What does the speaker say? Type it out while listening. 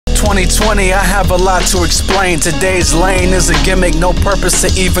2020, I have a lot to explain. Today's lane is a gimmick, no purpose to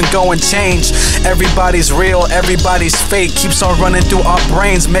even go and change. Everybody's real, everybody's fake, keeps on running through our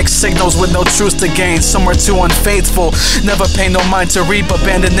brains. Mixed signals with no truth to gain. Some are too unfaithful, never pay no mind to reap,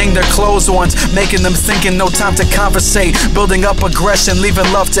 abandoning their closed ones, making them thinking no time to conversate, building up aggression, leaving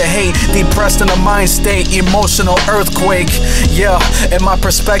love to hate, depressed in a mind state, emotional earthquake. Yeah, in my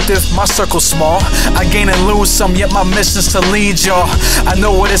perspective, my circle's small. I gain and lose some, yet my mission's to lead y'all. I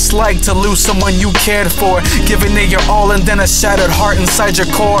know what it's like to lose someone you cared for, giving it your all and then a shattered heart inside your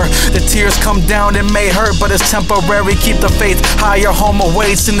core. The tears come down, it may hurt, but it's temporary. Keep the faith high, your home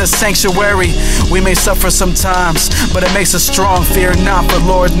awaits in the sanctuary. We may suffer sometimes, but it makes us strong. Fear not, for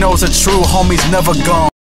Lord knows a true homie's never gone.